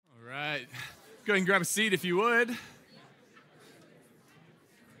Go ahead and grab a seat if you would.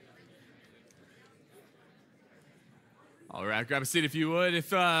 All right, grab a seat if you would. It's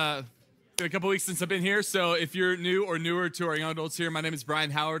been a couple weeks since I've been here, so if you're new or newer to our young adults here, my name is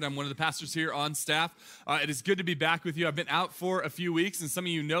Brian Howard. I'm one of the pastors here on staff. It is good to be back with you. I've been out for a few weeks, and some of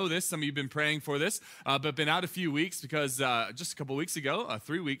you know this. Some of you have been praying for this, but been out a few weeks because just a couple weeks ago,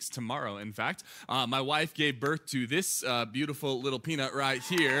 3 weeks tomorrow, in fact, my wife gave birth to this beautiful little peanut right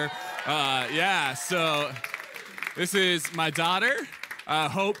here. So this is my daughter.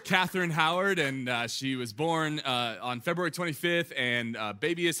 Hope Catherine Howard, and she was born on February 25th, and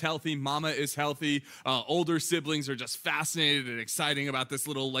baby is healthy, mama is healthy. Older siblings are just fascinated and exciting about this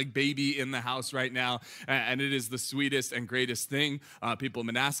little baby in the house right now, and it is the sweetest and greatest thing. People have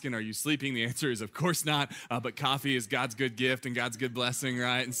been asking, are you sleeping? The answer is of course not, but coffee is God's good gift and God's good blessing,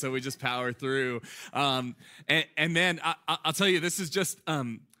 right? And so we just power through. And then I'll tell you, this is just...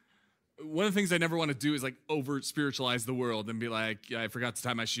 one of the things I never want to do is over spiritualize the world and be like, yeah, I forgot to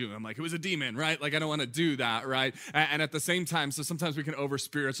tie my shoe. I'm like, it was a demon, right? I don't want to do that, right? And at the same time, so sometimes we can over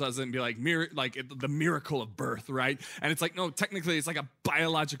spiritualize it and be like the miracle of birth, right? And it's no, technically it's a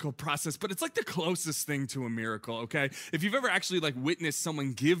biological process, but it's the closest thing to a miracle, okay? If you've ever actually witnessed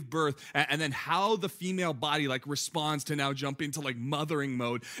someone give birth and then how the female body responds to now jump into mothering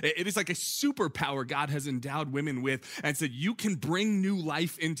mode, it is a superpower God has endowed women with, and said you can bring new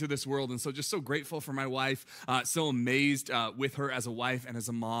life into this world. And so just so grateful for my wife, so amazed with her as a wife and as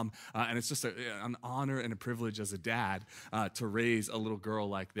a mom. And it's just an honor and a privilege as a dad to raise a little girl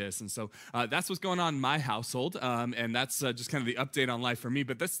like this. And so that's what's going on in my household. And that's just kind of the update on life for me.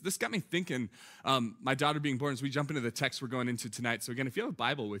 But this got me thinking, my daughter being born, as we jump into the text we're going into tonight. So again, if you have a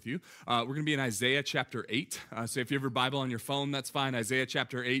Bible with you, we're going to be in Isaiah chapter 8. So if you have your Bible on your phone, that's fine, Isaiah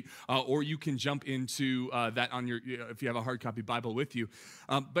chapter 8. Or you can jump into that on if you have a hard copy Bible with you.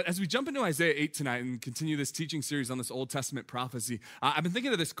 But as we jump into Isaiah 8 tonight and continue this teaching series on this Old Testament prophecy, I've been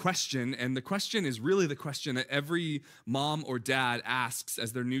thinking of this question, and the question is really the question that every mom or dad asks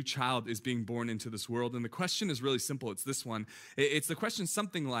as their new child is being born into this world. And the question is really simple. It's this one. It's the question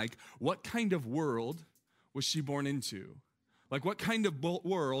something like, what kind of world was she born into? What kind of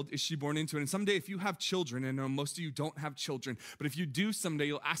world is she born into? And someday, if you have children, and I know most of you don't have children, but if you do someday,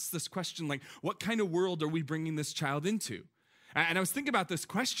 you'll ask this question, what kind of world are we bringing this child into? And I was thinking about this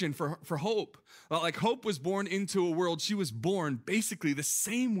question for Hope. Hope was born into a world. She was born basically the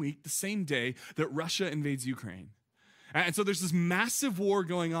same week, the same day that Russia invades Ukraine. And so there's this massive war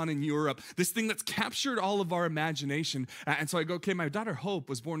going on in Europe, this thing that's captured all of our imagination. And so I go, okay, my daughter Hope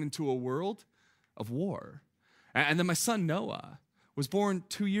was born into a world of war. And then my son Noah was born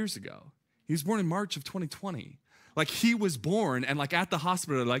 2 years ago. He was born in March of 2020. He was born and at the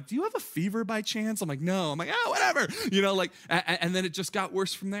hospital, do you have a fever by chance? I'm like, no. I'm like, oh, whatever. And then it just got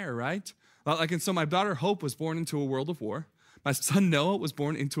worse from there, right? And so my daughter Hope was born into a world of war. My son Noah was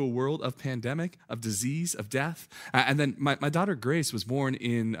born into a world of pandemic, of disease, of death. And then my daughter Grace was born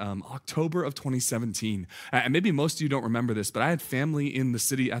in October of 2017. And maybe most of you don't remember this, but I had family in the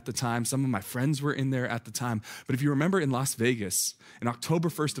city at the time. Some of my friends were in there at the time. But if you remember in Las Vegas, in October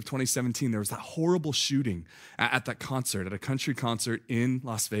 1st of 2017, there was that horrible shooting at that concert, at a country concert in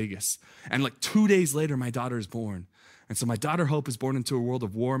Las Vegas. And 2 days later, my daughter is born. And so my daughter Hope is born into a world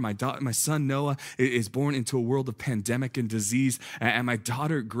of war. My son Noah is born into a world of pandemic and disease. And my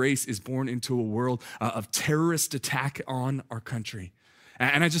daughter Grace is born into a world of terrorist attack on our country.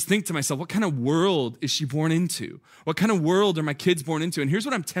 And I just think to myself, what kind of world is she born into? What kind of world are my kids born into? And here's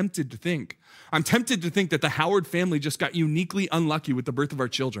what I'm tempted to think. I'm tempted to think that the Howard family just got uniquely unlucky with the birth of our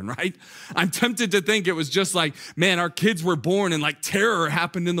children, right? I'm tempted to think it was just man, our kids were born and terror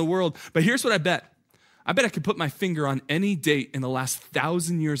happened in the world. But here's what I bet. I bet I could put my finger on any date in the last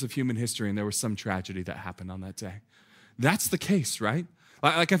 1,000 years of human history, and there was some tragedy that happened on that day. That's the case, right?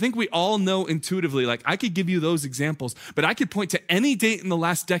 I think we all know intuitively, I could give you those examples, but I could point to any date in the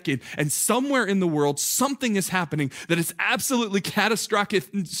last decade, and somewhere in the world, something is happening that is absolutely catastrophic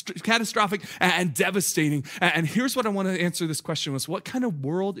and devastating. And here's what I want to answer this question was, what kind of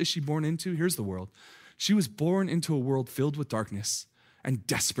world is she born into? Here's the world. She was born into a world filled with darkness and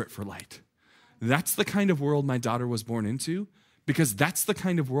desperate for light. That's the kind of world my daughter was born into, because that's the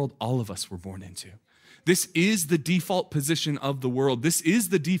kind of world all of us were born into. This is the default position of the world. This is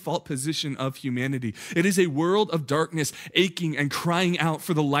the default position of humanity. It is a world of darkness, aching and crying out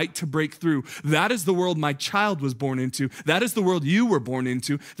for the light to break through. That is the world my child was born into. That is the world you were born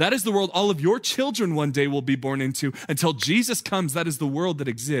into. That is the world all of your children one day will be born into. Until Jesus comes, that is the world that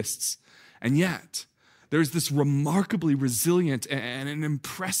exists. And yet, there's this remarkably resilient and an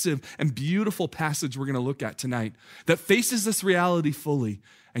impressive and beautiful passage we're going to look at tonight that faces this reality fully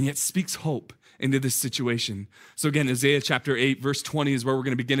and yet speaks hope into this situation. So again, Isaiah chapter 8, verse 20 is where we're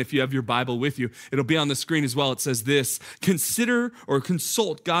going to begin. If you have your Bible with you, it'll be on the screen as well. It says this: consider or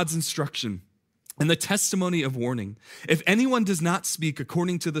consult God's instruction and the testimony of warning. If anyone does not speak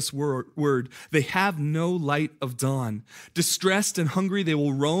according to this word, they have no light of dawn. Distressed and hungry, they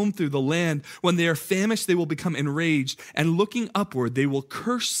will roam through the land. When they are famished, they will become enraged. And looking upward, they will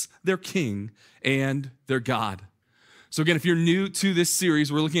curse their king and their God. So again, if you're new to this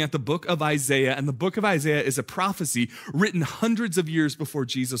series, we're looking at the book of Isaiah, and the book of Isaiah is a prophecy written hundreds of years before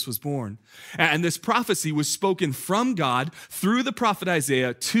Jesus was born. And this prophecy was spoken from God through the prophet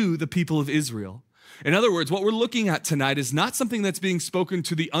Isaiah to the people of Israel. In other words, what we're looking at tonight is not something that's being spoken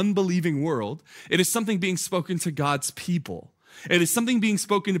to the unbelieving world. It is something being spoken to God's people. It is something being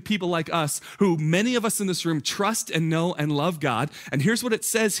spoken to people like us, who many of us in this room trust and know and love God. And here's what it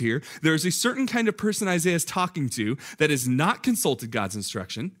says here. There's a certain kind of person Isaiah is talking to that has not consulted God's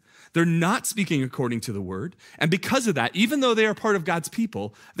instruction. They're not speaking according to the word. And because of that, even though they are part of God's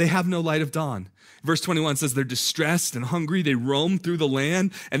people, they have no light of dawn. Verse 21 says they're distressed and hungry. They roam through the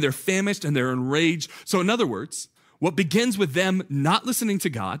land, and they're famished and they're enraged. So in other words, what begins with them not listening to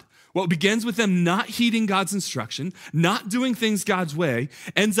God, what begins with them not heeding God's instruction, not doing things God's way,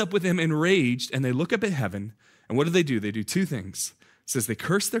 ends up with them enraged, and they look up at heaven, and what do? They do two things. It says they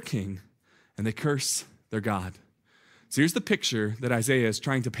curse their king, and they curse their God. So here's the picture that Isaiah is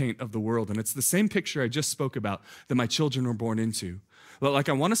trying to paint of the world, and it's the same picture I just spoke about that my children were born into. Like,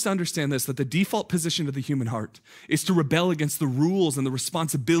 I want us to understand this, that the default position of the human heart is to rebel against the rules and the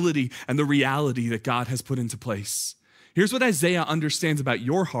responsibility and the reality that God has put into place. Here's what Isaiah understands about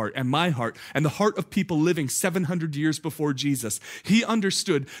your heart and my heart and the heart of people living 700 years before Jesus. He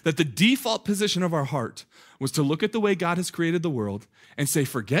understood that the default position of our heart was to look at the way God has created the world and say,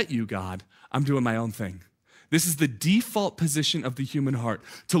 forget you, God, I'm doing my own thing. This is the default position of the human heart,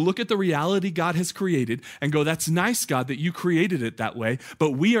 to look at the reality God has created and go, that's nice, God, that you created it that way,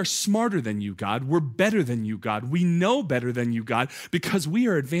 but we are smarter than you, God. We're better than you, God. We know better than you, God, because we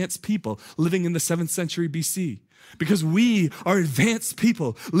are advanced people living in the 7th century BC. Because we are advanced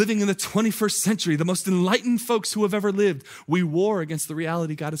people living in the 21st century, the most enlightened folks who have ever lived. We war against the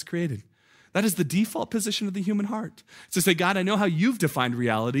reality God has created. That is the default position of the human heart. It's to say, God, I know how you've defined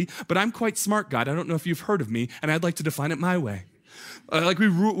reality, but I'm quite smart, God. I don't know if you've heard of me, and I'd like to define it my way.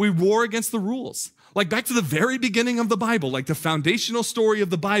 We war against the rules. Like back to the very beginning of the Bible, like the foundational story of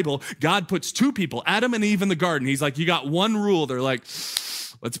the Bible, God puts two people, Adam and Eve, in the garden. He's like, you got one rule. They're like,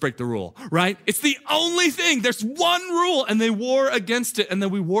 let's break the rule, right? It's the only thing. There's one rule, and they war against it, and then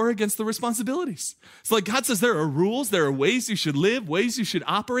we war against the responsibilities. So like God says, there are rules, there are ways you should live, ways you should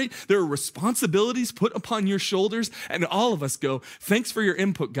operate, there are responsibilities put upon your shoulders, and all of us go, thanks for your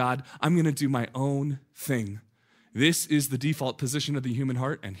input, God. I'm going to do my own thing. This is the default position of the human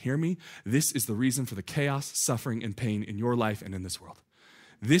heart, and hear me, this is the reason for the chaos, suffering, and pain in your life and in this world.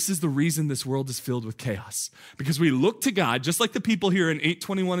 This is the reason this world is filled with chaos. Because we look to God, just like the people here in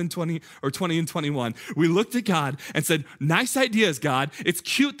 8:21 and 20, or 20 and 21, we looked at God and said, nice ideas, God. It's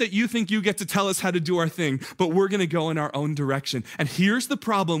cute that you think you get to tell us how to do our thing, but we're going to go in our own direction. And here's the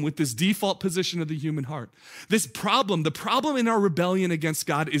problem with this default position of the human heart. The problem in our rebellion against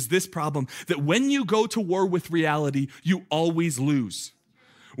God is this problem, that when you go to war with reality, you always lose.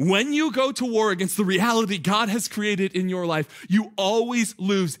 When you go to war against the reality God has created in your life, you always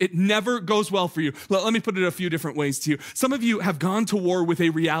lose. It never goes well for you. Let me put it a few different ways to you. Some of you have gone to war with a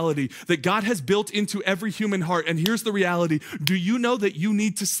reality that God has built into every human heart. And here's the reality. Do you know that you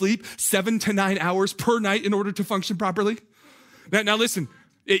need to sleep 7 to 9 hours per night in order to function properly? Now listen.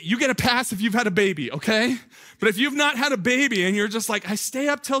 You get a pass if you've had a baby, okay? But if you've not had a baby and you're just like, I stay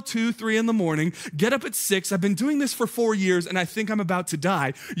up till 2, 3 in the morning, get up at 6, I've been doing this for 4 years and I think I'm about to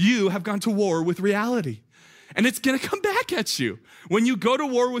die, you have gone to war with reality. And it's going to come back at you. When you go to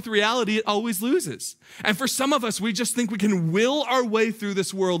war with reality, it always loses. And for some of us, we just think we can will our way through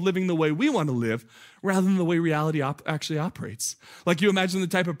this world living the way we want to live rather than the way reality actually operates. Like you imagine the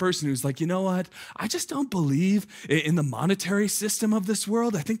type of person who's like, you know what? I just don't believe in the monetary system of this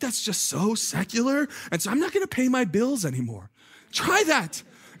world. I think that's just so secular. And so I'm not going to pay my bills anymore. Try that.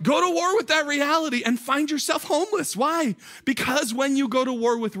 Go to war with that reality and find yourself homeless. Why? Because when you go to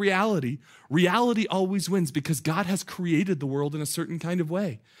war with reality, reality always wins because God has created the world in a certain kind of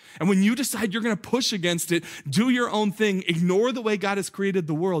way. And when you decide you're going to push against it, do your own thing, ignore the way God has created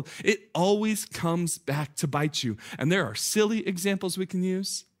the world, it always comes back to bite you. And there are silly examples we can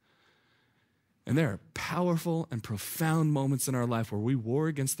use. And there are powerful and profound moments in our life where we war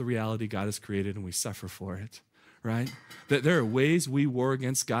against the reality God has created and we suffer for it, right? That there are ways we war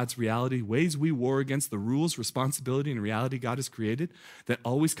against God's reality, ways we war against the rules, responsibility, and reality God has created that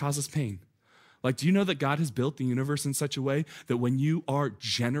always cause us pain. Like, do you know that God has built the universe in such a way that when you are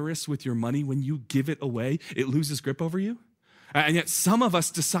generous with your money, when you give it away, it loses grip over you? And yet some of us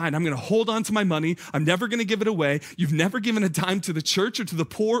decide, I'm going to hold on to my money. I'm never going to give it away. You've never given a dime to the church or to the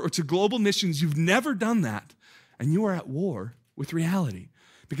poor or to global missions. You've never done that. And you are at war with reality.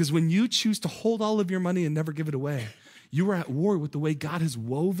 Because when you choose to hold all of your money and never give it away, you are at war with the way God has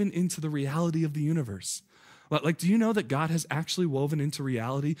woven into the reality of the universe. Like, do you know that God has actually woven into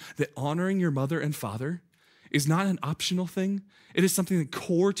reality that honoring your mother and father is not an optional thing? It is something that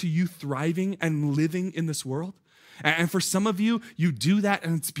core to you thriving and living in this world. And for some of you, you do that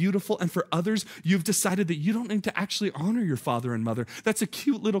and it's beautiful. And for others, you've decided that you don't need to actually honor your father and mother. That's a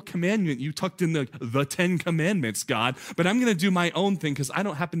cute little commandment you tucked in the 10 Commandments, God. But I'm going to do my own thing because I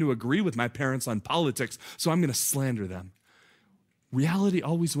don't happen to agree with my parents on politics, so I'm going to slander them. Reality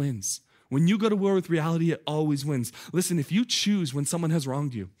always wins. When you go to war with reality, it always wins. Listen, if you choose when someone has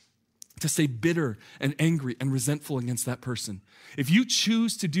wronged you to stay bitter and angry and resentful against that person, if you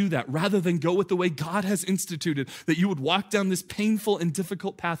choose to do that rather than go with the way God has instituted, that you would walk down this painful and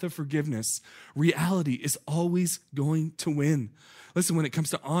difficult path of forgiveness, reality is always going to win. Listen, when it comes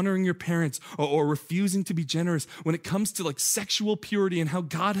to honoring your parents or refusing to be generous, when it comes to like sexual purity and how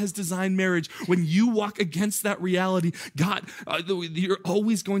God has designed marriage, when you walk against that reality, God, you're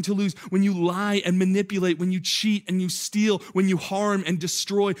always going to lose. When you lie and manipulate, when you cheat and you steal, when you harm and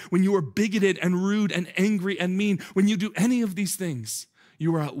destroy, when you are bigoted and rude and angry and mean, when you do any of these things,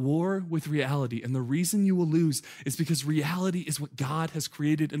 you are at war with reality. And the reason you will lose is because reality is what God has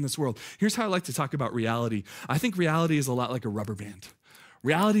created in this world. Here's how I like to talk about reality. I think reality is a lot like a rubber band.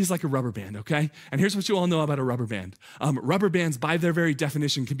 Reality is like a rubber band, okay? And here's what you all know about a rubber band. Rubber bands, by their very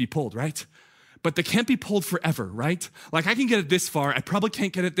definition, can be pulled, right? But they can't be pulled forever, right? Like I can get it this far, I probably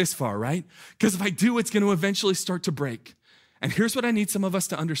can't get it this far, right? Because if I do, it's going to eventually start to break. And here's what I need some of us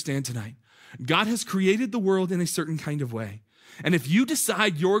to understand tonight. God has created the world in a certain kind of way. And if you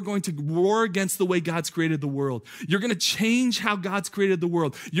decide you're going to war against the way God's created the world, you're going to change how God's created the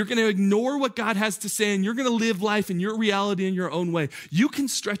world, you're going to ignore what God has to say, and you're going to live life in your reality in your own way, you can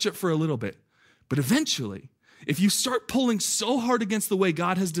stretch it for a little bit. But eventually, if you start pulling so hard against the way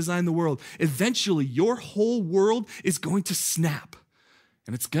God has designed the world, eventually your whole world is going to snap,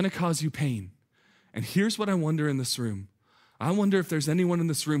 and it's going to cause you pain. And here's what I wonder in this room. I wonder if there's anyone in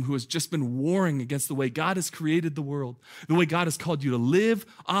this room who has just been warring against the way God has created the world, the way God has called you to live,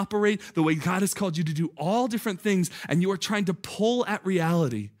 operate, the way God has called you to do all different things, and you are trying to pull at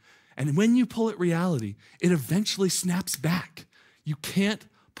reality. And when you pull at reality, it eventually snaps back. You can't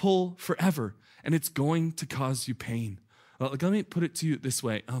pull forever, and it's going to cause you pain. Let me put it to you this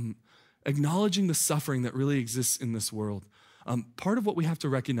way. Acknowledging the suffering that really exists in this world. Part of what we have to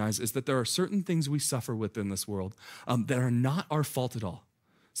recognize is that there are certain things we suffer with in this world that are not our fault at all.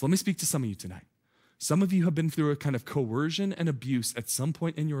 So let me speak to some of you tonight. Some of you have been through a kind of coercion and abuse at some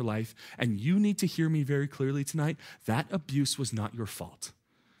point in your life, and you need to hear me very clearly tonight. That abuse was not your fault.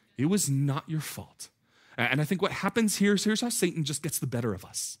 It was not your fault. And I think what happens here is here's how Satan just gets the better of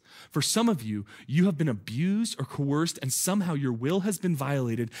us. For some of you, you have been abused or coerced, and somehow your will has been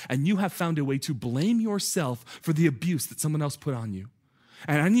violated, and you have found a way to blame yourself for the abuse that someone else put on you.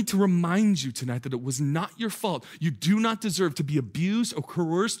 And I need to remind you tonight that it was not your fault. You do not deserve to be abused or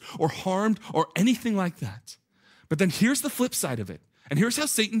coerced or harmed or anything like that. But then here's the flip side of it. And here's how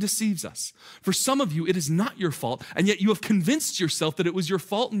Satan deceives us. For some of you, it is not your fault, and yet you have convinced yourself that it was your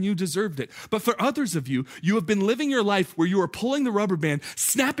fault and you deserved it. But for others of you, you have been living your life where you are pulling the rubber band,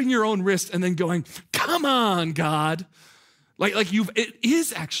 snapping your own wrist, and then going, come on, God. It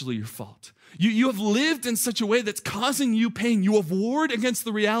is actually your fault. You have lived in such a way that's causing you pain. You have warred against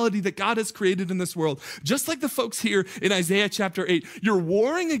the reality that God has created in this world. Just like the folks here in Isaiah chapter 8, you're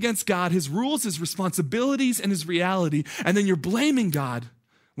warring against God, his rules, his responsibilities, and his reality, and then you're blaming God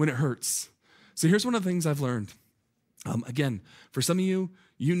when it hurts. So here's one of the things I've learned. Again, for some of you,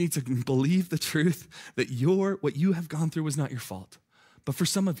 you need to believe the truth that what you have gone through was not your fault. But for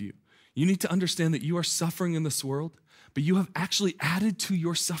some of you, you need to understand that you are suffering in this world, but you have actually added to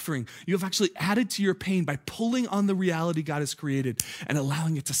your suffering. You have actually added to your pain by pulling on the reality God has created and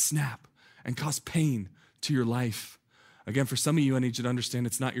allowing it to snap and cause pain to your life. Again, for some of you, I need you to understand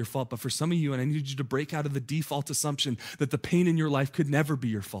it's not your fault, but for some of you, and I need you to break out of the default assumption that the pain in your life could never be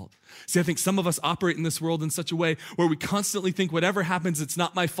your fault. See, I think some of us operate in this world in such a way where we constantly think whatever happens, it's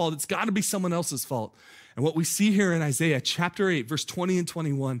not my fault. It's got to be someone else's fault. And what we see here in Isaiah chapter 8, verse 20 and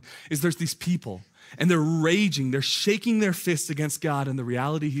 21 is there's these people and they're raging, they're shaking their fists against God and the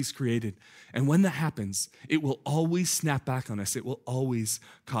reality he's created. And when that happens, it will always snap back on us. It will always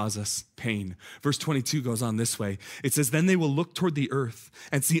cause us pain. Verse 22 goes on this way. It says, then they will look toward the earth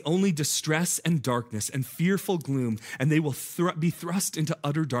and see only distress and darkness and fearful gloom, and they will be thrust into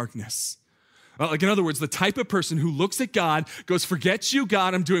utter darkness. Like in other words, the type of person who looks at God, goes, forget you,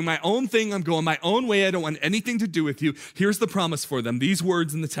 God, I'm doing my own thing, I'm going my own way, I don't want anything to do with you. Here's the promise for them, these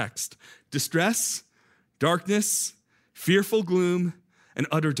words in the text: distress, darkness, fearful gloom, and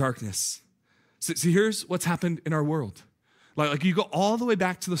utter darkness. See, here's what's happened in our world. Like you go all the way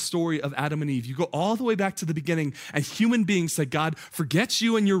back to the story of Adam and Eve. You go all the way back to the beginning, and human beings said, God, forget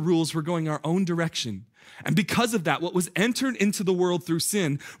you and your rules, we're going our own direction. And because of that, what was entered into the world through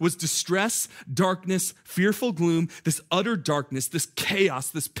sin was distress, darkness, fearful gloom, this utter darkness, this chaos,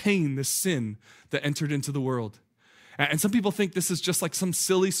 this pain, this sin that entered into the world. And some people think this is just like some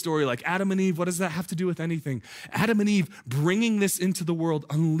silly story, like Adam and Eve, what does that have to do with anything? Adam and Eve bringing this into the world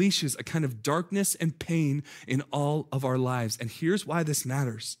unleashes a kind of darkness and pain in all of our lives. And here's why this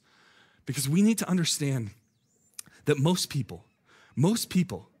matters. Because we need to understand that most people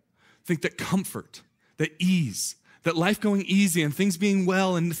think that comfort, that ease, that life going easy and things being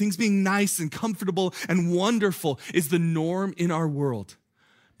well and things being nice and comfortable and wonderful is the norm in our world.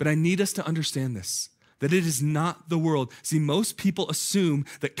 But I need us to understand this, that it is not the world. See, most people assume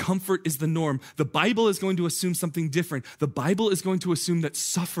that comfort is the norm. The Bible is going to assume something different. The Bible is going to assume that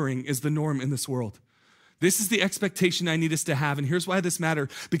suffering is the norm in this world. This is the expectation I need us to have, and here's why this matters,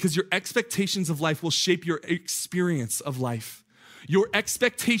 because your expectations of life will shape your experience of life. Your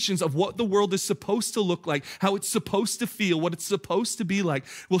expectations of what the world is supposed to look like, how it's supposed to feel, what it's supposed to be like,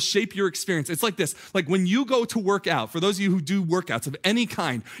 will shape your experience. It's like this, like when you go to work out, for those of you who do workouts of any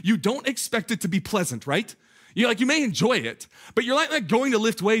kind, you don't expect it to be pleasant, right? You may enjoy it, but you're like going to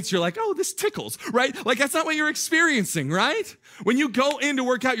lift weights, you're like, oh, this tickles, right? Like that's not what you're experiencing, right? When you go in to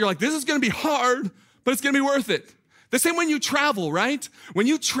work out, you're like, this is gonna be hard, but it's gonna be worth it. The same when you travel, right? When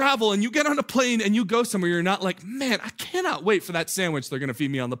you travel and you get on a plane and you go somewhere, you're not like, man, I cannot wait for that sandwich they're gonna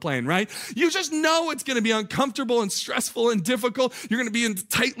feed me on the plane, right? You just know it's gonna be uncomfortable and stressful and difficult. You're gonna be in a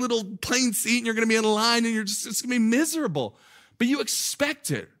tight little plane seat and you're gonna be in a line and it's gonna be miserable. But you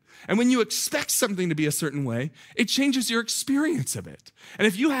expect it. And when you expect something to be a certain way, it changes your experience of it. And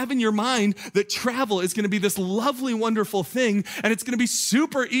if you have in your mind that travel is going to be this lovely, wonderful thing, and it's going to be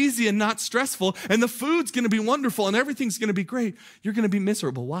super easy and not stressful, and the food's going to be wonderful, and everything's going to be great, you're going to be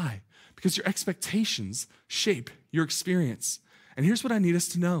miserable. Why? Because your expectations shape your experience. And here's what I need us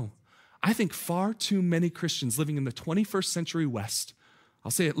to know. I think far too many Christians living in the 21st century West, I'll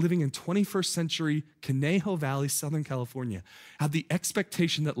say it, living in 21st century Conejo Valley, Southern California, have the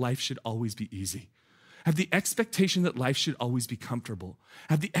expectation that life should always be easy, have the expectation that life should always be comfortable,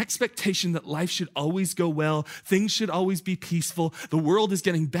 have the expectation that life should always go well, things should always be peaceful, the world is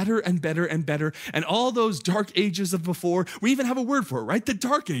getting better and better and better, and all those dark ages of before, we even have a word for it, right? The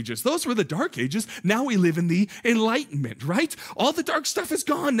dark ages. Those were the dark ages. Now we live in the Enlightenment, right? All the dark stuff is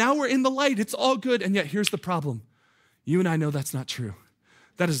gone. Now we're in the light. It's all good. And yet here's the problem. You and I know that's not true.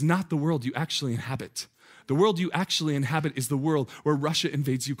 That is not the world you actually inhabit. The world you actually inhabit is the world where Russia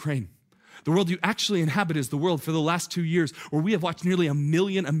invades Ukraine. The world you actually inhabit is the world for the last 2 years where we have watched nearly 1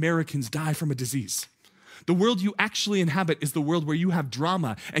 million Americans die from a disease. The world you actually inhabit is the world where you have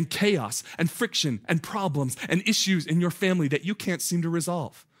drama and chaos and friction and problems and issues in your family that you can't seem to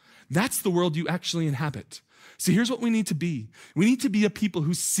resolve. That's the world you actually inhabit. See, here's what we need to be. We need to be a people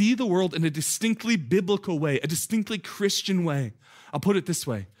who see the world in a distinctly biblical way, a distinctly Christian way. I'll put it this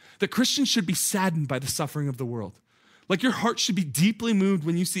way, that Christians should be saddened by the suffering of the world. Like your heart should be deeply moved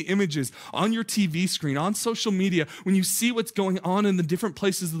when you see images on your TV screen, on social media, when you see what's going on in the different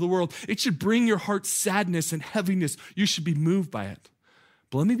places of the world. It should bring your heart sadness and heaviness. You should be moved by it.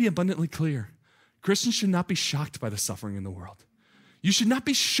 But let me be abundantly clear. Christians should not be shocked by the suffering in the world. You should not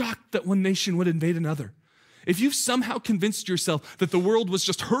be shocked that one nation would invade another. If you've somehow convinced yourself that the world was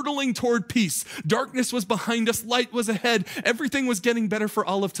just hurtling toward peace, darkness was behind us, light was ahead, everything was getting better for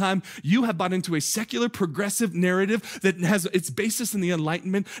all of time, you have bought into a secular progressive narrative that has its basis in the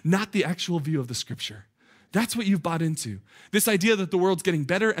Enlightenment, not the actual view of the Scripture. That's what you've bought into. This idea that the world's getting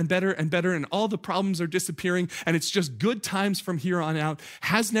better and better and better and all the problems are disappearing and it's just good times from here on out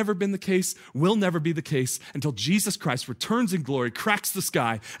has never been the case, will never be the case until Jesus Christ returns in glory, cracks the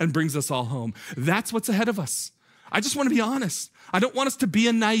sky, and brings us all home. That's what's ahead of us. I just want to be honest. I don't want us to be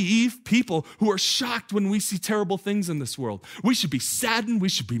a naive people who are shocked when we see terrible things in this world. We should be saddened. We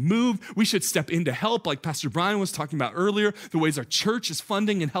should be moved. We should step in to help, like Pastor Brian was talking about earlier, the ways our church is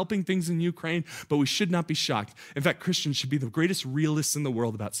funding and helping things in Ukraine, but we should not be shocked. In fact, Christians should be the greatest realists in the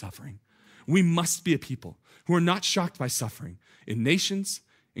world about suffering. We must be a people who are not shocked by suffering in nations,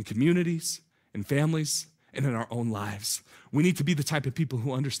 in communities, in families, and in our own lives. We need to be the type of people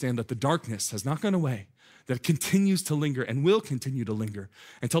who understand that the darkness has not gone away, that it continues to linger and will continue to linger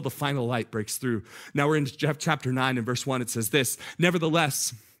until the final light breaks through. Now we're in chapter 9 and verse 1. It says this,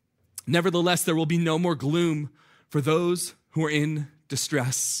 Nevertheless, there will be no more gloom for those who are in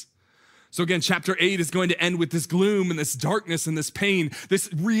distress. So again, chapter 8 is going to end with this gloom and this darkness and this pain, this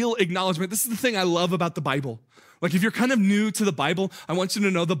real acknowledgement. This is the thing I love about the Bible. Like if you're kind of new to the Bible, I want you to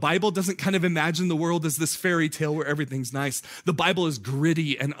know the Bible doesn't kind of imagine the world as this fairy tale where everything's nice. The Bible is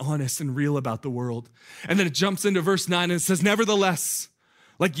gritty and honest and real about the world. And then it jumps into verse 9 and it says, nevertheless,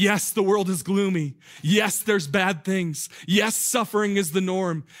 like yes, the world is gloomy. Yes, there's bad things. Yes, suffering is the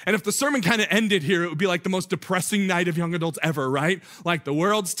norm. And if the sermon kind of ended here, it would be like the most depressing night of young adults ever, right? Like the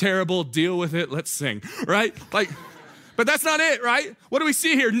world's terrible, deal with it, let's sing, right? But that's not it, right? What do we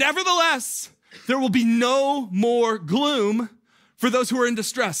see here? Nevertheless, there will be no more gloom for those who are in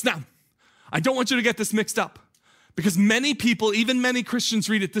distress. Now, I don't want you to get this mixed up because many people, even many Christians,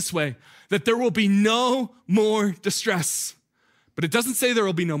 read it this way, that there will be no more distress. But it doesn't say there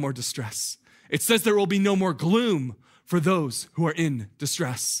will be no more distress. It says there will be no more gloom for those who are in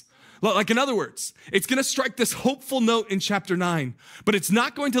distress. Like in other words, it's going to strike this hopeful note in chapter 9, but it's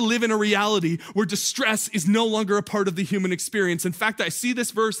not going to live in a reality where distress is no longer a part of the human experience. In fact, I see this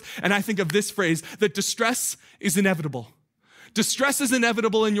verse and I think of this phrase, that distress is inevitable. Distress is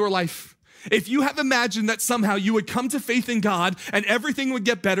inevitable in your life. If you have imagined that somehow you would come to faith in God and everything would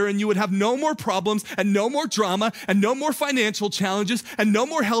get better and you would have no more problems and no more drama and no more financial challenges and no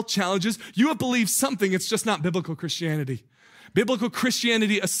more health challenges, you have believed something. It's just not biblical Christianity. Biblical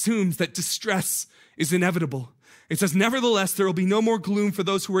Christianity assumes that distress is inevitable. It says, nevertheless, there will be no more gloom for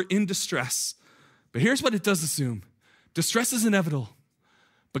those who are in distress. But here's what it does assume. Distress is inevitable,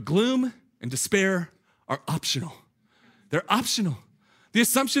 but gloom and despair are optional. They're optional. The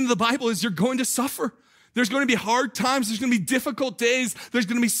assumption of the Bible is you're going to suffer. There's going to be hard times. There's going to be difficult days. There's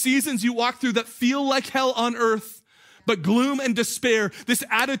going to be seasons you walk through that feel like hell on earth. But gloom and despair, this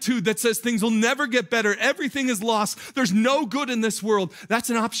attitude that says things will never get better, everything is lost, there's no good in this world,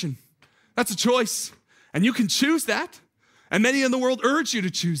 that's an option. That's a choice. And you can choose that. And many in the world urge you to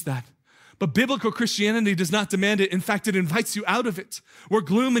choose that. But biblical Christianity does not demand it. In fact, it invites you out of it, where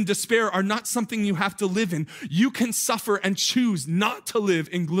gloom and despair are not something you have to live in. You can suffer and choose not to live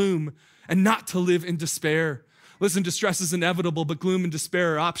in gloom and not to live in despair. Listen, distress is inevitable, but gloom and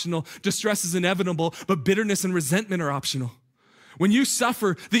despair are optional. Distress is inevitable, but bitterness and resentment are optional. When you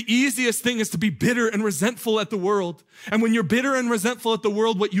suffer, the easiest thing is to be bitter and resentful at the world. And when you're bitter and resentful at the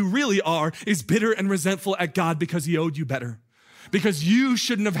world, what you really are is bitter and resentful at God because he owed you better. Because you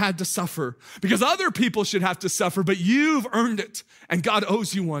shouldn't have had to suffer. Because other people should have to suffer, but you've earned it, and God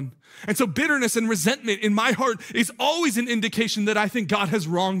owes you one. And so bitterness and resentment in my heart is always an indication that I think God has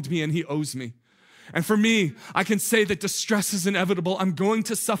wronged me and he owes me. And for me, I can say that distress is inevitable. I'm going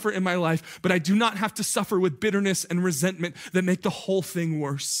to suffer in my life, but I do not have to suffer with bitterness and resentment that make the whole thing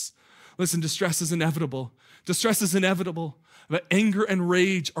worse. Listen, distress is inevitable. Distress is inevitable, but anger and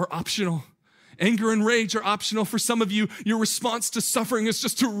rage are optional. Anger and rage are optional. For some of you, your response to suffering is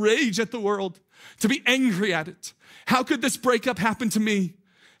just to rage at the world, to be angry at it. How could this breakup happen to me?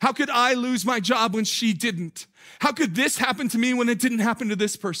 How could I lose my job when she didn't? How could this happen to me when it didn't happen to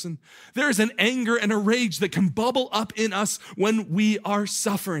this person? There is an anger and a rage that can bubble up in us when we are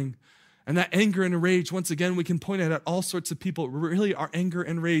suffering. And that anger and rage, once again, we can point it at all sorts of people. Really, our anger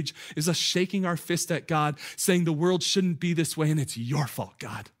and rage is us shaking our fist at God, saying the world shouldn't be this way, and it's your fault,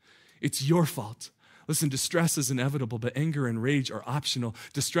 God. It's your fault. Listen, distress is inevitable, but anger and rage are optional.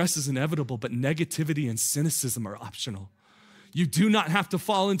 Distress is inevitable, but negativity and cynicism are optional. You do not have to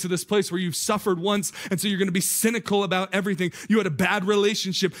fall into this place where you've suffered once, and so you're going to be cynical about everything. You had a bad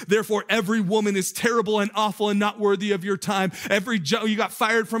relationship, therefore every woman is terrible and awful and not worthy of your time. You got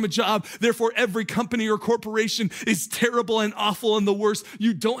fired from a job, therefore every company or corporation is terrible and awful and the worst.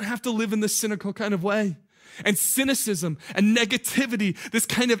 You don't have to live in this cynical kind of way. And cynicism and negativity, this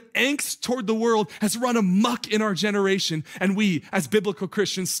kind of angst toward the world has run amok in our generation. And we, as biblical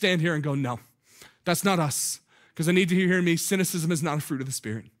Christians, stand here and go, no, that's not us. Because I need you to hear me, cynicism is not a fruit of the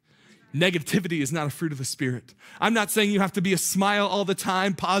Spirit. Negativity is not a fruit of the Spirit. I'm not saying you have to be a smile all the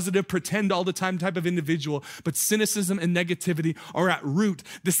time, positive, pretend all the time type of individual, but cynicism and negativity are at root.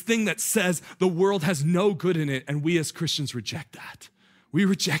 This thing that says the world has no good in it, and we as Christians reject that. We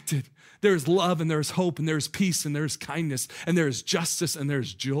reject it. There is love and there is hope and there is peace and there is kindness and there is justice and there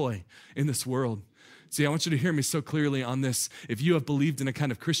is joy in this world. See, I want you to hear me so clearly on this. If you have believed in a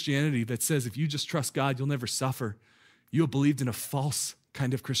kind of Christianity that says if you just trust God, you'll never suffer, you have believed in a false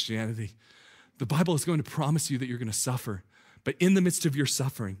kind of Christianity. The Bible is going to promise you that you're going to suffer, but in the midst of your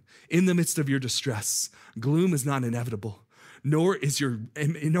suffering, in the midst of your distress, gloom is not inevitable, nor is your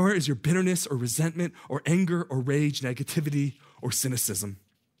bitterness or resentment or anger or rage, negativity or cynicism.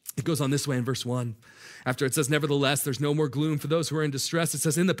 It goes on this way in verse 1. After it says, nevertheless, there's no more gloom for those who are in distress. It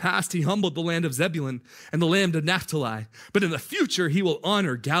says, in the past, he humbled the land of Zebulun and the land of Naphtali. But in the future, he will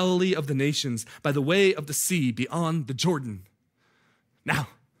honor Galilee of the nations by the way of the sea beyond the Jordan. Now,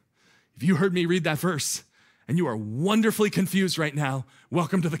 if you heard me read that verse and you are wonderfully confused right now,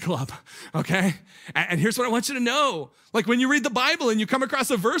 welcome to the club, okay? And here's what I want you to know. Like when you read the Bible and you come across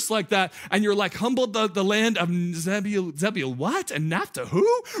a verse like that and you're like, humbled the land of Zebulun, what? And Naphtali,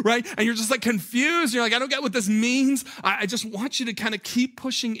 who? Right? And you're just like confused. You're like, I don't get what this means. I just want you to kind of keep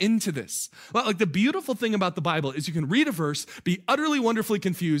pushing into this. Well, like the beautiful thing about the Bible is you can read a verse, be utterly wonderfully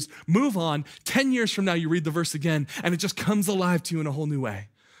confused, move on. 10 years from now, you read the verse again and it just comes alive to you in a whole new way.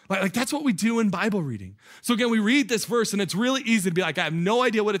 Like that's what we do in Bible reading. So again, we read this verse and it's really easy to be like, I have no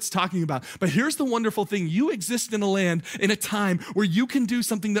idea what it's talking about. But here's the wonderful thing. You exist in a land, in a time where you can do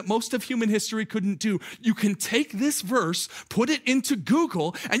something that most of human history couldn't do. You can take this verse, put it into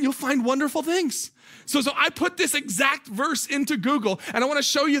Google, and you'll find wonderful things. So I put this exact verse into Google and I want to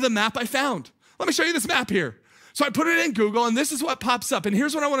show you the map I found. Let me show you this map here. So I put it in Google and this is what pops up. And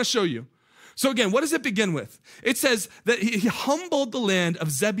here's what I want to show you. So again, what does it begin with? It says that he humbled the land of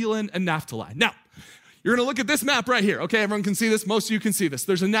Zebulun and Naphtali. Now, you're going to look at this map right here. Okay, everyone can see this. Most of you can see this.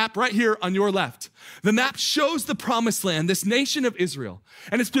 There's a map right here on your left. The map shows the promised land, this nation of Israel.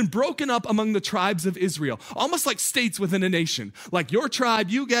 And it's been broken up among the tribes of Israel, almost like states within a nation. Like your tribe,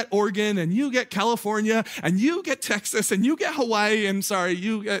 you get Oregon, and you get California, and you get Texas, and you get Hawaii, and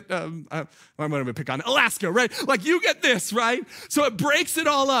you get, I'm going to pick on Alaska, right? Like you get this, right? So it breaks it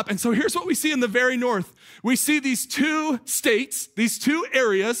all up. And so here's what we see in the very north. We see these two states, these two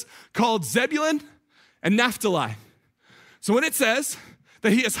areas called Zebulun and Naphtali. So when it says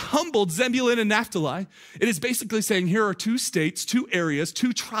that he has humbled Zebulun and Naphtali, it is basically saying here are two states, two areas,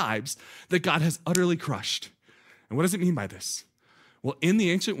 two tribes that God has utterly crushed. And what does it mean by this? Well, in the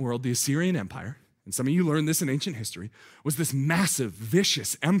ancient world, the Assyrian Empire, and some of you learned this in ancient history, was this massive,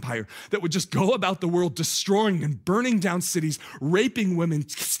 vicious empire that would just go about the world destroying and burning down cities, raping women,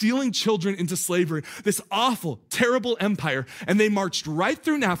 stealing children into slavery, this awful, terrible empire. And they marched right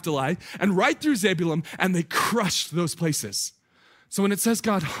through Naphtali and right through Zebulun, and they crushed those places. So when it says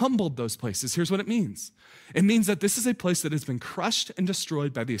God humbled those places, here's what it means. It means that this is a place that has been crushed and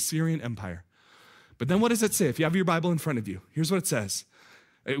destroyed by the Assyrian Empire. But then what does it say? If you have your Bible in front of you, here's what it says.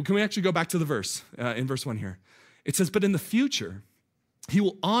 Can we actually go back to the verse, in verse 1 here? It says, but in the future, he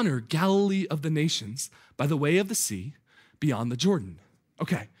will honor Galilee of the nations by the way of the sea beyond the Jordan.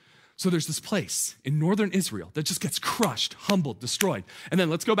 Okay, so there's this place in northern Israel that just gets crushed, humbled, destroyed. And then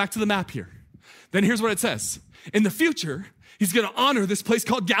let's go back to the map here. Then here's what it says. In the future, he's going to honor this place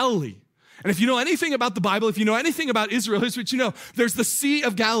called Galilee. And if you know anything about the Bible, if you know anything about Israel, here's what you know. There's the Sea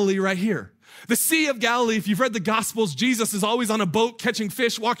of Galilee right here. The Sea of Galilee, if you've read the Gospels, Jesus is always on a boat catching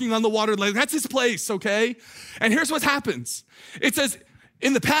fish, walking on the water. Like, that's his place, okay? And here's what happens. It says,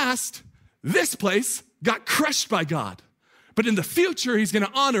 in the past, this place got crushed by God. But in the future, he's going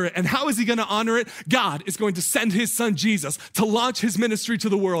to honor it. And how is he going to honor it? God is going to send his son Jesus to launch his ministry to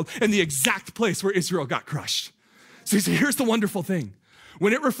the world in the exact place where Israel got crushed. So here's the wonderful thing.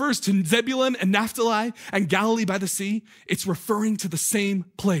 When it refers to Zebulun and Naphtali and Galilee by the sea, it's referring to the same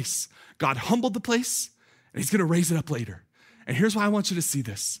place. God humbled the place, and he's going to raise it up later. And here's why I want you to see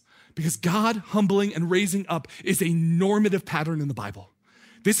this. Because God humbling and raising up is a normative pattern in the Bible.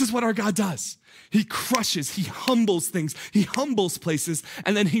 This is what our God does. He crushes, he humbles things, he humbles places,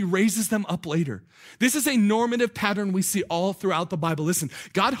 and then he raises them up later. This is a normative pattern we see all throughout the Bible. Listen,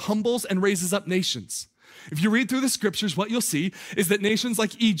 God humbles and raises up nations. If you read through the scriptures, what you'll see is that nations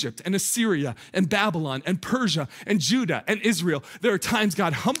like Egypt and Assyria and Babylon and Persia and Judah and Israel, there are times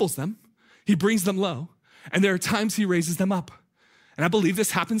God humbles them, he brings them low, and there are times he raises them up. And I believe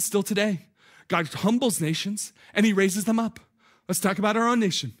this happens still today. God humbles nations and he raises them up. Let's talk about our own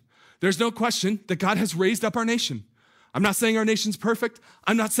nation. There's no question that God has raised up our nation. I'm not saying our nation's perfect.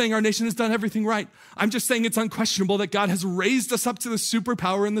 I'm not saying our nation has done everything right. I'm just saying it's unquestionable that God has raised us up to the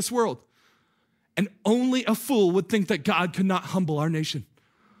superpower in this world. And only a fool would think that God could not humble our nation.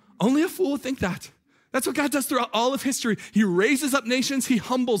 Only a fool would think that. That's what God does throughout all of history. He raises up nations, he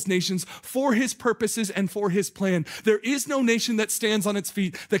humbles nations for his purposes and for his plan. There is no nation that stands on its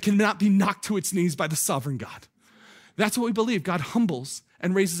feet that cannot be knocked to its knees by the sovereign God. That's what we believe. God humbles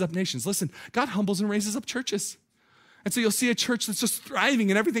and raises up nations. Listen, God humbles and raises up churches. And so you'll see a church that's just thriving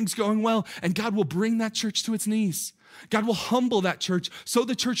and everything's going well, and God will bring that church to its knees. God will humble that church so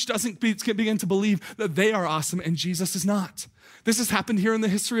the church doesn't begin to believe that they are awesome and Jesus is not. This has happened here in the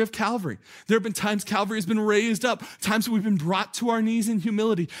history of Calvary. There have been times Calvary has been raised up, times we've been brought to our knees in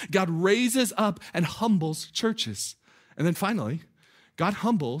humility. God raises up and humbles churches. And then finally, God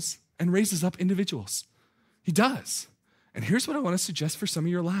humbles and raises up individuals. He does. And here's what I want to suggest for some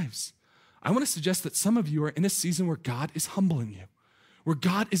of your lives. I want to suggest that some of you are in a season where God is humbling you, where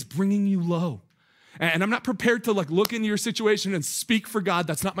God is bringing you low. And I'm not prepared to look into your situation and speak for God.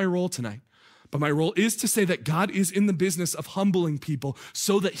 That's not my role tonight. But my role is to say that God is in the business of humbling people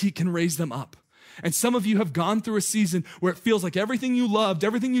so that he can raise them up. And some of you have gone through a season where it feels like everything you loved,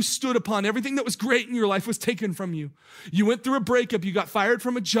 everything you stood upon, everything that was great in your life was taken from you. You went through a breakup, you got fired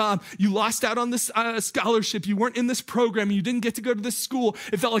from a job, you lost out on this scholarship, you weren't in this program, you didn't get to go to this school.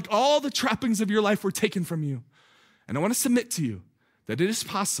 It felt like all the trappings of your life were taken from you. And I want to submit to you that it is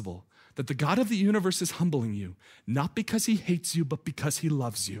possible that the God of the universe is humbling you, not because he hates you, but because he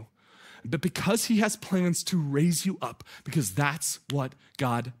loves you. But because he has plans to raise you up, because that's what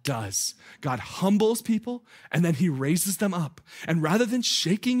God does. God humbles people and then he raises them up. And rather than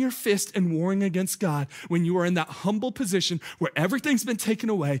shaking your fist and warring against God, when you are in that humble position where everything's been taken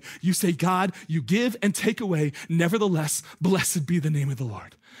away, you say, God, you give and take away. Nevertheless, blessed be the name of the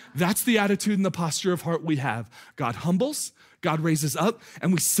Lord. That's the attitude and the posture of heart we have. God humbles, God raises up,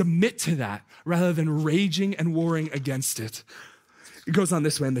 and we submit to that rather than raging and warring against it. It goes on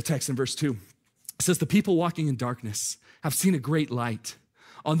this way in the text in verse 2. It says, the people walking in darkness have seen a great light.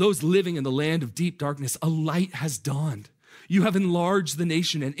 On those living in the land of deep darkness, a light has dawned. You have enlarged the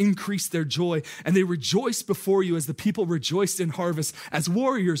nation and increased their joy, and they rejoice before you as the people rejoiced in harvest, as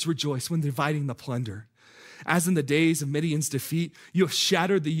warriors rejoice when dividing the plunder. As in the days of Midian's defeat, you have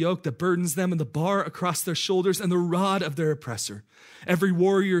shattered the yoke that burdens them and the bar across their shoulders and the rod of their oppressor. Every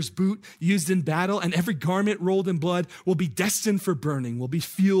warrior's boot used in battle and every garment rolled in blood will be destined for burning, will be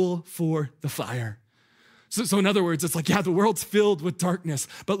fuel for the fire. So in other words, it's like, yeah, the world's filled with darkness.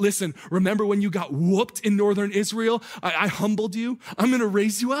 But listen, remember when you got whooped in northern Israel? I humbled you. I'm going to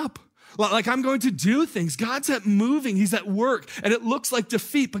raise you up. Like I'm going to do things. God's at moving. He's at work. And it looks like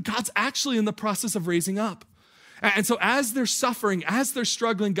defeat, but God's actually in the process of raising up. And so as they're suffering, as they're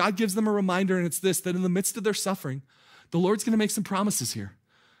struggling, God gives them a reminder, and it's this, that in the midst of their suffering, the Lord's going to make some promises here.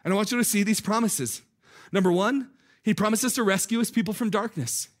 And I want you to see these promises. Number one, he promises to rescue his people from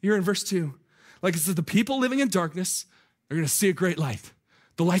darkness. Here in verse 2. Like it says, the people living in darkness are going to see a great light.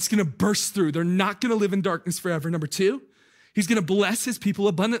 The light's going to burst through. They're not going to live in darkness forever. Number two, he's going to bless his people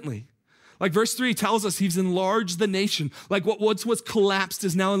abundantly. Like verse 3 tells us he's enlarged the nation. Like what once was collapsed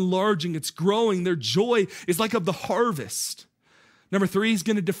is now enlarging. It's growing. Their joy is like of the harvest. Number 3, he's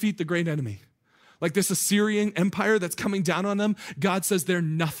going to defeat the great enemy. Like this Assyrian empire that's coming down on them, God says, they're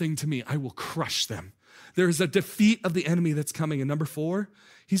nothing to me. I will crush them. There is a defeat of the enemy that's coming. And number 4,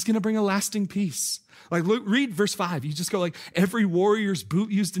 he's going to bring a lasting peace. Like read verse 5. You just go like every warrior's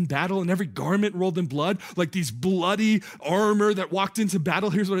boot used in battle and every garment rolled in blood, like these bloody armor that walked into battle.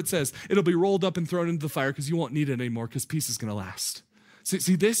 Here's what it says. It'll be rolled up and thrown into the fire because you won't need it anymore because peace is going to last.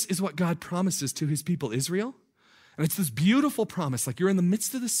 See, this is what God promises to his people, Israel. And it's this beautiful promise, like you're in the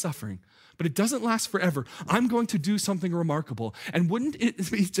midst of this suffering, but it doesn't last forever. I'm going to do something remarkable. And wouldn't it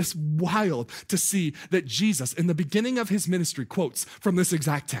be just wild to see that Jesus, in the beginning of his ministry, quotes from this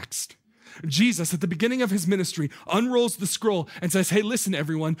exact text. Jesus, at the beginning of his ministry, unrolls the scroll and says, hey, listen,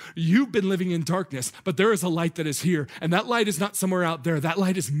 everyone, you've been living in darkness, but there is a light that is here. And that light is not somewhere out there. That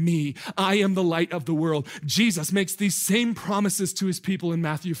light is me. I am the light of the world. Jesus makes these same promises to his people in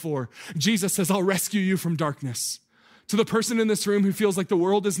Matthew 4. Jesus says, I'll rescue you from darkness. To the person in this room who feels like the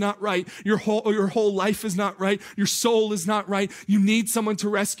world is not right, your whole life is not right, your soul is not right, you need someone to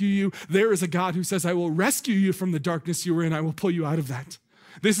rescue you, there is a God who says, I will rescue you from the darkness you were in. I will pull you out of that.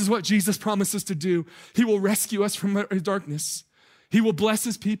 This is what Jesus promises to do. He will rescue us from darkness. He will bless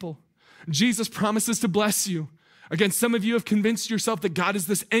his people. Jesus promises to bless you. Again, some of you have convinced yourself that God is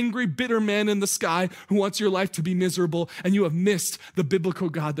this angry, bitter man in the sky who wants your life to be miserable, and you have missed the biblical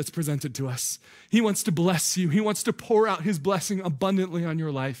God that's presented to us. He wants to bless you. He wants to pour out his blessing abundantly on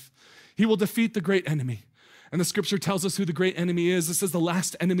your life. He will defeat the great enemy. And the scripture tells us who the great enemy is. It says the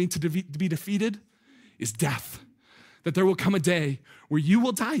last enemy to be defeated is death. That there will come a day where you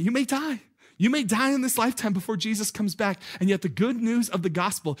will die. You may die. You may die in this lifetime before Jesus comes back. And yet the good news of the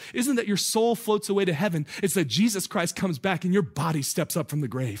gospel isn't that your soul floats away to heaven. It's that Jesus Christ comes back and your body steps up from the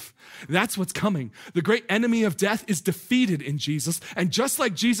grave. That's what's coming. The great enemy of death is defeated in Jesus. And just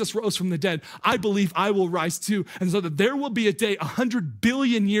like Jesus rose from the dead, I believe I will rise too. And so that there will be a day 100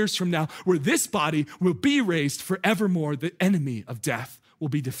 billion years from now where this body will be raised forevermore. The enemy of death will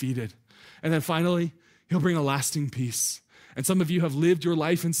be defeated. And then finally, he'll bring a lasting peace. And some of you have lived your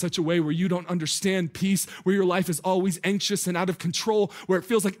life in such a way where you don't understand peace, where your life is always anxious and out of control, where it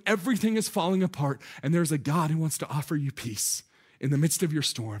feels like everything is falling apart. And there's a God who wants to offer you peace in the midst of your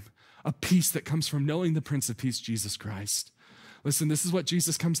storm, a peace that comes from knowing the Prince of Peace, Jesus Christ. Listen, this is what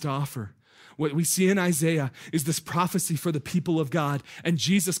Jesus comes to offer. What we see in Isaiah is this prophecy for the people of God. And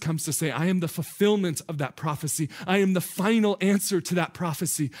Jesus comes to say, I am the fulfillment of that prophecy. I am the final answer to that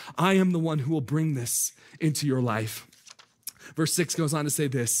prophecy. I am the one who will bring this into your life. Verse 6 goes on to say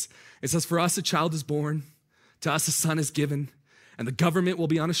this. It says, for us a child is born, to us a son is given, and the government will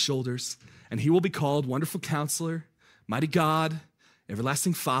be on his shoulders, and he will be called Wonderful Counselor, Mighty God,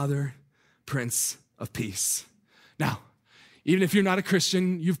 Everlasting Father, Prince of Peace. Now, even if you're not a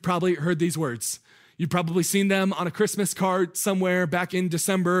Christian, you've probably heard these words. You've probably seen them on a Christmas card somewhere back in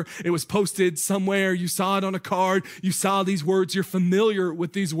December. It was posted somewhere. You saw it on a card. You saw these words. You're familiar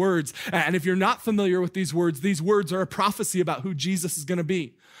with these words. And if you're not familiar with these words are a prophecy about who Jesus is going to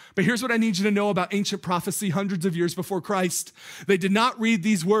be. But here's what I need you to know about ancient prophecy hundreds of years before Christ. They did not read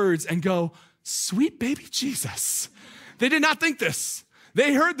these words and go, sweet baby Jesus. They did not think this.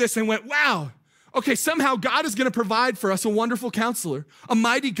 They heard this and went, wow. Okay, somehow God is going to provide for us a wonderful counselor, a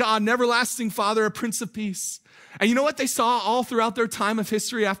mighty God, an everlasting Father, a Prince of Peace. And you know what they saw all throughout their time of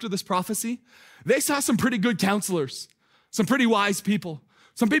history after this prophecy? They saw some pretty good counselors, some pretty wise people,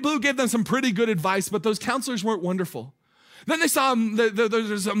 some people who gave them some pretty good advice, but those counselors weren't wonderful. Then they saw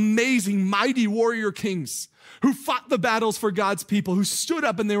those amazing, mighty warrior kings who fought the battles for God's people, who stood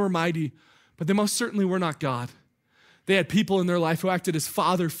up and they were mighty, but they most certainly were not God. They had people in their life who acted as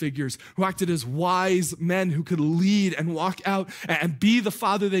father figures, who acted as wise men who could lead and walk out and be the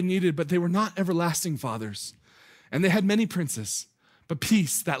father they needed, but they were not everlasting fathers. And they had many princes, but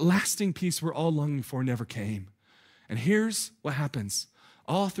peace, that lasting peace we're all longing for, never came. And here's what happens.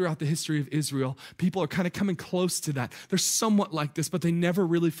 All throughout the history of Israel, people are kind of coming close to that. They're somewhat like this, but they never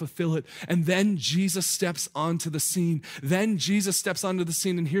really fulfill it. And then Jesus steps onto the scene. And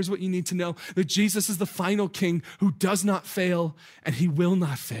here's what you need to know, that Jesus is the final king who does not fail, and he will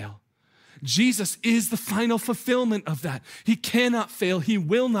not fail. Jesus is the final fulfillment of that. He cannot fail. He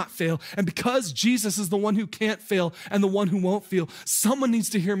will not fail. And because Jesus is the one who can't fail and the one who won't fail, someone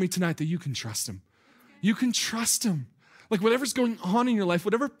needs to hear me tonight that you can trust him. You can trust him. Like whatever's going on in your life,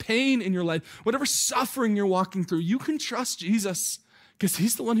 whatever pain in your life, whatever suffering you're walking through, you can trust Jesus because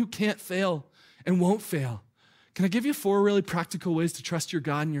he's the one who can't fail and won't fail. Can I give you 4 really practical ways to trust your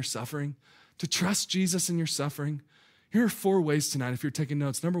God in your suffering? To trust Jesus in your suffering? Here are 4 ways tonight if you're taking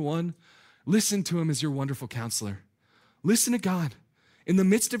notes. Number 1, listen to him as your wonderful counselor. Listen to God. In the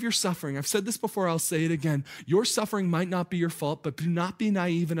midst of your suffering, I've said this before, I'll say it again. Your suffering might not be your fault, but do not be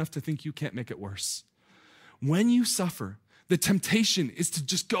naive enough to think you can't make it worse. When you suffer, the temptation is to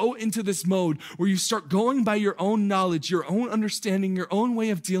just go into this mode where you start going by your own knowledge, your own understanding, your own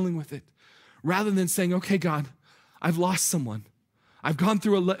way of dealing with it, rather than saying, okay, God, I've lost someone. I've gone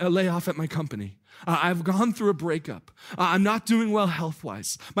through a layoff at my company. I've gone through a breakup. I'm not doing well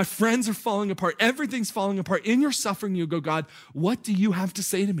health-wise. My friends are falling apart. Everything's falling apart. In your suffering, you go, God, what do you have to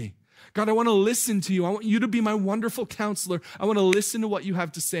say to me? God, I want to listen to you. I want you to be my wonderful counselor. I want to listen to what you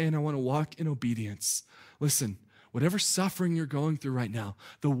have to say, and I want to walk in obedience. Listen, whatever suffering you're going through right now,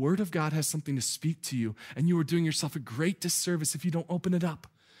 the Word of God has something to speak to you, and you are doing yourself a great disservice if you don't open it up,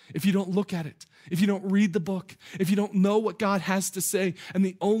 if you don't look at it, if you don't read the book, if you don't know what God has to say. And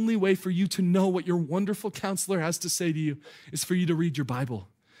the only way for you to know what your wonderful counselor has to say to you is for you to read your Bible.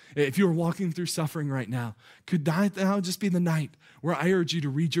 If you are walking through suffering right now, could that now just be the night where I urge you to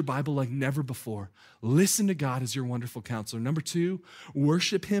read your Bible like never before? Listen to God as your wonderful counselor. Number 2,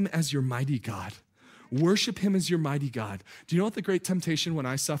 worship him as your mighty God. Worship him as your mighty God. Do you know what the great temptation when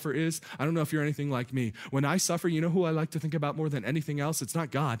I suffer is? I don't know if you're anything like me. When I suffer, you know who I like to think about more than anything else? It's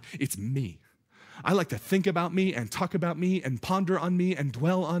not God, it's me. I like to think about me and talk about me and ponder on me and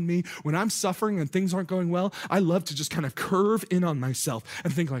dwell on me. When I'm suffering and things aren't going well, I love to just kind of curve in on myself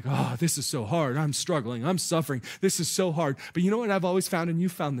and think like, oh, this is so hard. I'm struggling. I'm suffering. This is so hard. But you know what I've always found, and you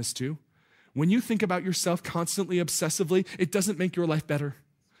found this too? When you think about yourself constantly, obsessively, it doesn't make your life better.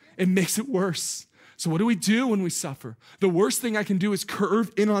 It makes it worse. So what do we do when we suffer? The worst thing I can do is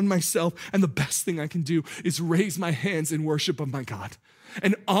curve in on myself, and the best thing I can do is raise my hands in worship of my God.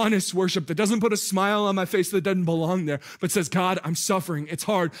 An honest worship that doesn't put a smile on my face that doesn't belong there, but says, God, I'm suffering. It's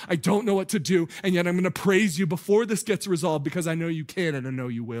hard. I don't know what to do, and yet I'm going to praise you before this gets resolved because I know you can and I know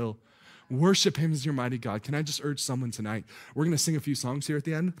you will. Worship him as your mighty God. Can I just urge someone tonight? We're going to sing a few songs here at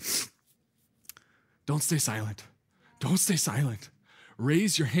the end. Don't stay silent. Don't stay silent.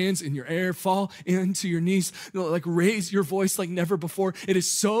 Raise your hands in your air, fall into your knees, like raise your voice like never before. It is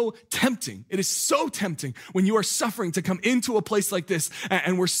so tempting. It is so tempting when you are suffering to come into a place like this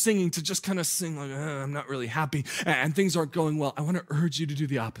and we're singing to just kind of sing like, I'm not really happy and things aren't going well. I want to urge you to do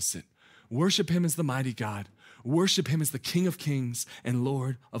the opposite. Worship him as the mighty God. Worship him as the King of Kings and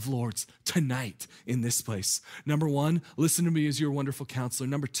Lord of Lords tonight in this place. Number one, listen to me as your wonderful counselor.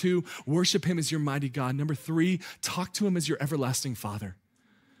 Number two, worship him as your mighty God. Number three, talk to him as your everlasting Father.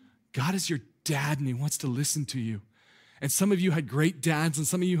 God is your dad and he wants to listen to you. And some of you had great dads and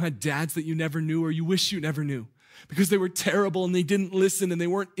some of you had dads that you never knew or you wish you never knew because they were terrible and they didn't listen and they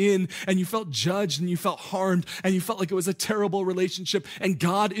weren't in and you felt judged and you felt harmed and you felt like it was a terrible relationship. And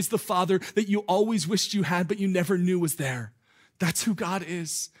God is the Father that you always wished you had but you never knew was there. That's who God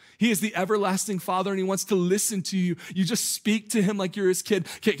is. He is the everlasting Father and he wants to listen to you. You just speak to him like you're his kid.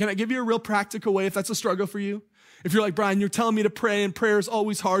 Can I give you a real practical way if that's a struggle for you? If you're like, Brian, you're telling me to pray and prayer is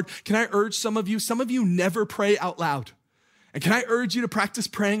always hard. Can I urge some of you never pray out loud. And can I urge you to practice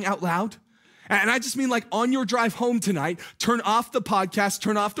praying out loud? And I just mean like on your drive home tonight, turn off the podcast,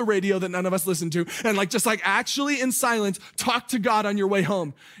 turn off the radio that none of us listen to, and just actually in silence, talk to God on your way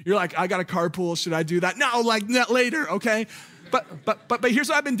home. You're like, I got a carpool, should I do that? No, later, okay? But here's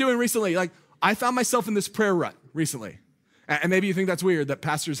what I've been doing recently. I found myself in this prayer rut recently. And maybe you think that's weird that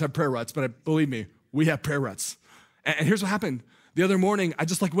pastors have prayer ruts, but believe me, we have prayer ruts. And here's what happened. The other morning, I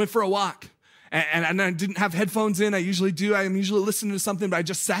just went for a walk. And I didn't have headphones in. I usually do. I'm usually listening to something, but I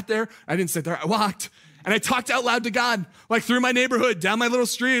just sat there. I didn't sit there. I walked. And I talked out loud to God, through my neighborhood, down my little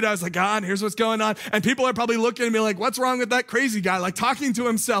street. I was like, God, here's what's going on. And people are probably looking at me like, what's wrong with that crazy guy? Talking to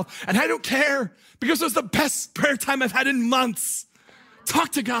himself. And I don't care because it was the best prayer time I've had in months.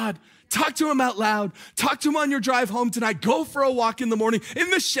 Talk to God. Talk to him out loud. Talk to him on your drive home tonight. Go for a walk in the morning, in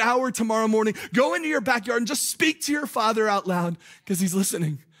the shower tomorrow morning. Go into your backyard and just speak to your Father out loud because he's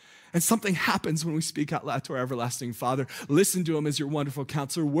listening. And something happens when we speak out loud to our everlasting Father. Listen to him as your wonderful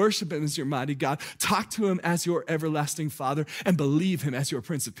counselor. Worship him as your mighty God. Talk to him as your everlasting Father and believe him as your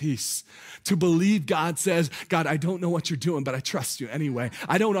Prince of Peace. To believe God says, God, I don't know what you're doing, but I trust you anyway.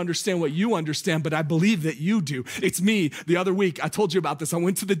 I don't understand what you understand, but I believe that you do. It's me. The other week, I told you about this. I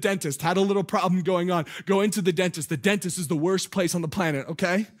went to the dentist, had a little problem going on. Go into the dentist. The dentist is the worst place on the planet,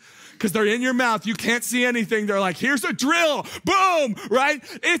 okay? Because they're in your mouth. You can't see anything. They're like, here's a drill. Boom, right?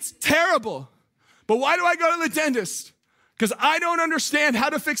 It's terrible. But why do I go to the dentist? Because I don't understand how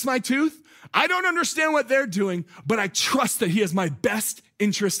to fix my tooth. I don't understand what they're doing, but I trust that he has my best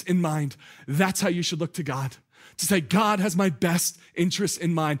interest in mind. That's how you should look to God. To say, God has my best interest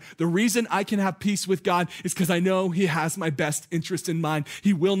in mind. The reason I can have peace with God is because I know he has my best interest in mind.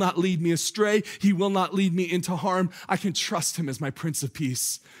 He will not lead me astray. He will not lead me into harm. I can trust him as my Prince of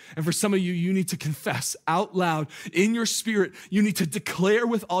Peace. And for some of you, you need to confess out loud in your spirit. You need to declare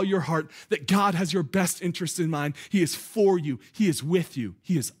with all your heart that God has your best interest in mind. He is for you. He is with you.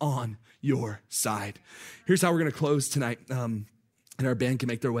 He is on your side. Here's how we're going to close tonight. And our band can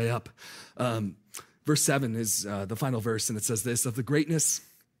make their way up. Verse 7 is the final verse, and it says this, of the greatness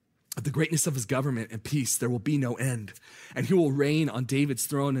of his government and peace, there will be no end. And he will reign on David's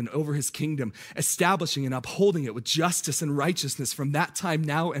throne and over his kingdom, establishing and upholding it with justice and righteousness from that time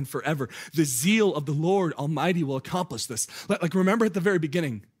now and forever. The zeal of the Lord Almighty will accomplish this. Remember at the very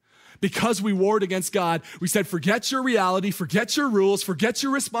beginning, because we warred against God, we said, forget your reality, forget your rules, forget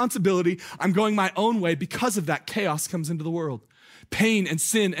your responsibility. I'm going my own way. Because of that, chaos comes into the world. Pain and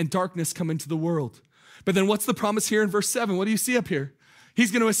sin and darkness come into the world. But then what's the promise here in verse 7? What do you see up here? He's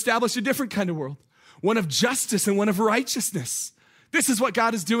going to establish a different kind of world, one of justice and one of righteousness. This is what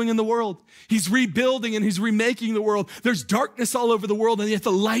God is doing in the world. He's rebuilding and he's remaking the world. There's darkness all over the world, and yet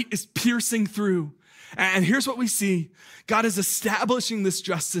the light is piercing through. And here's what we see. God is establishing this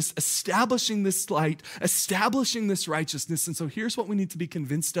justice, establishing this light, establishing this righteousness. And so here's what we need to be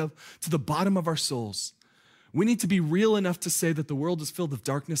convinced of to the bottom of our souls. We need to be real enough to say that the world is filled with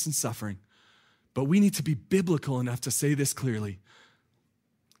darkness and suffering. But we need to be biblical enough to say this clearly.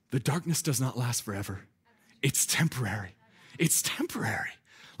 The darkness does not last forever. It's temporary. It's temporary.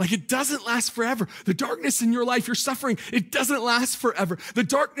 Like it doesn't last forever. The darkness in your life, you're suffering, it doesn't last forever. The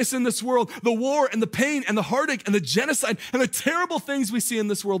darkness in this world, the war and the pain and the heartache and the genocide and the terrible things we see in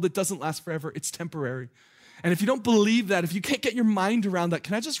this world, it doesn't last forever. It's temporary. And if you don't believe that, if you can't get your mind around that,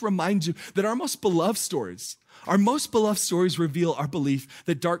 can I just remind you that our most beloved stories reveal our belief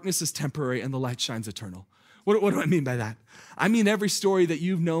that darkness is temporary and the light shines eternal. What do I mean by that? I mean every story that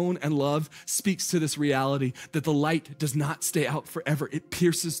you've known and loved speaks to this reality that the light does not stay out forever. It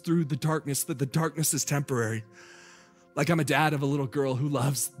pierces through the darkness, that the darkness is temporary. Like I'm a dad of a little girl who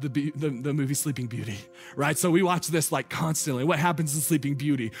loves the movie Sleeping Beauty, right? So we watch this like constantly. What happens in Sleeping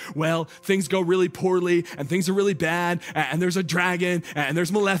Beauty? Well, things go really poorly and things are really bad and there's a dragon and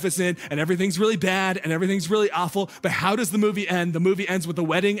there's Maleficent and everything's really bad and everything's really awful. But how does the movie end? The movie ends with a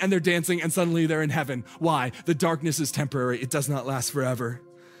wedding and they're dancing and suddenly they're in heaven. Why? The darkness is temporary. It does not last forever.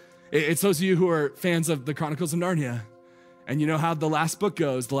 It's those of you who are fans of the Chronicles of Narnia and you know how the last book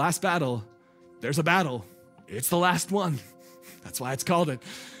goes, the last battle, there's a battle. It's the last one. That's why it's called it.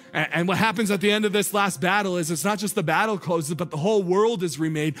 And what happens at the end of this last battle is it's not just the battle closes, but the whole world is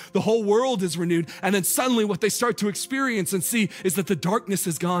remade. The whole world is renewed. And then suddenly what they start to experience and see is that the darkness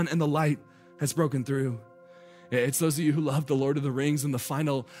is gone and the light has broken through. It's those of you who love the Lord of the Rings and the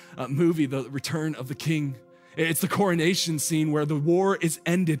final movie, The Return of the King. It's the coronation scene where the war is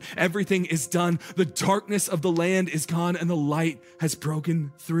ended. Everything is done. The darkness of the land is gone and the light has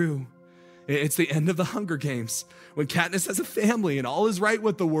broken through. It's the end of the Hunger Games when Katniss has a family and all is right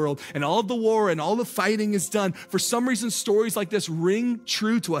with the world and all of the war and all the fighting is done. For some reason, stories like this ring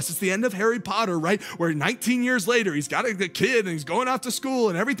true to us. It's the end of Harry Potter, right? Where 19 years later, he's got a kid and he's going off to school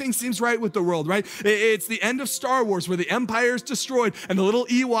and everything seems right with the world, right? It's the end of Star Wars where the Empire is destroyed and the little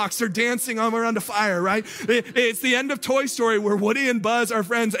Ewoks are dancing around a fire, right? It's the end of Toy Story where Woody and Buzz are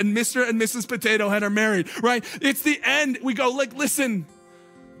friends and Mr. and Mrs. Potato Head are married, right? It's the end. We go like, listen,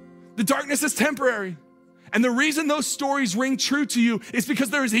 the darkness is temporary. And the reason those stories ring true to you is because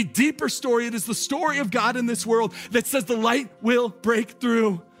there is a deeper story. It is the story of God in this world that says the light will break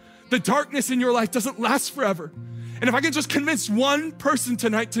through. The darkness in your life doesn't last forever. And if I can just convince one person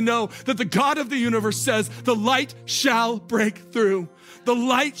tonight to know that the God of the universe says the light shall break through. The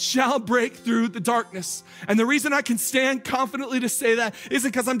light shall break through the darkness. And the reason I can stand confidently to say that isn't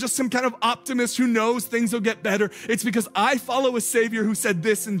because I'm just some kind of optimist who knows things will get better. It's because I follow a Savior who said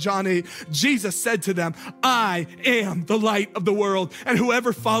this in John 8. Jesus said to them, I am the light of the world, and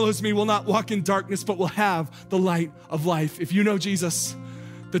whoever follows me will not walk in darkness, but will have the light of life. If you know Jesus,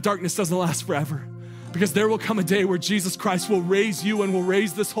 the darkness doesn't last forever. Because there will come a day where Jesus Christ will raise you and will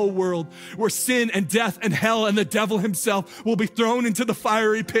raise this whole world, where sin and death and hell and the devil himself will be thrown into the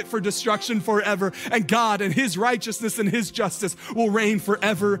fiery pit for destruction forever. And God and his righteousness and his justice will reign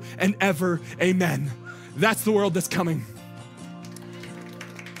forever and ever. Amen. That's the world that's coming.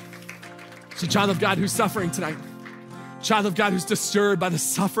 So child of God who's suffering tonight, child of God who's disturbed by the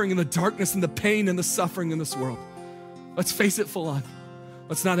suffering and the darkness and the pain and the suffering in this world, let's face it full on.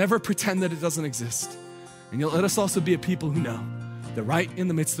 Let's not ever pretend that it doesn't exist. And you'll let us also be a people who know that right in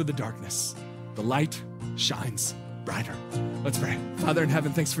the midst of the darkness, the light shines brighter. Let's pray. Father in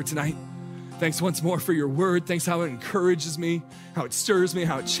heaven, thanks for tonight. Thanks once more for your word. Thanks how it encourages me, how it stirs me,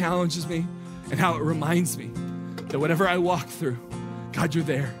 how it challenges me, and how it reminds me that whatever I walk through, God, you're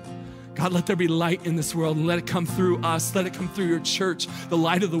there. God, let there be light in this world and let it come through us. Let it come through your church, the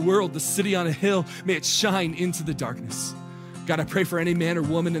light of the world, the city on a hill. May it shine into the darkness. God, I pray for any man or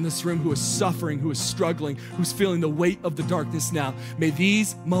woman in this room who is suffering, who is struggling, who's feeling the weight of the darkness now. May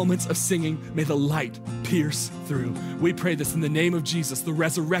these moments of singing, may the light pierce through. We pray this in the name of Jesus, the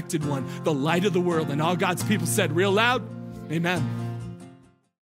resurrected one, the light of the world. And all God's people said real loud, amen.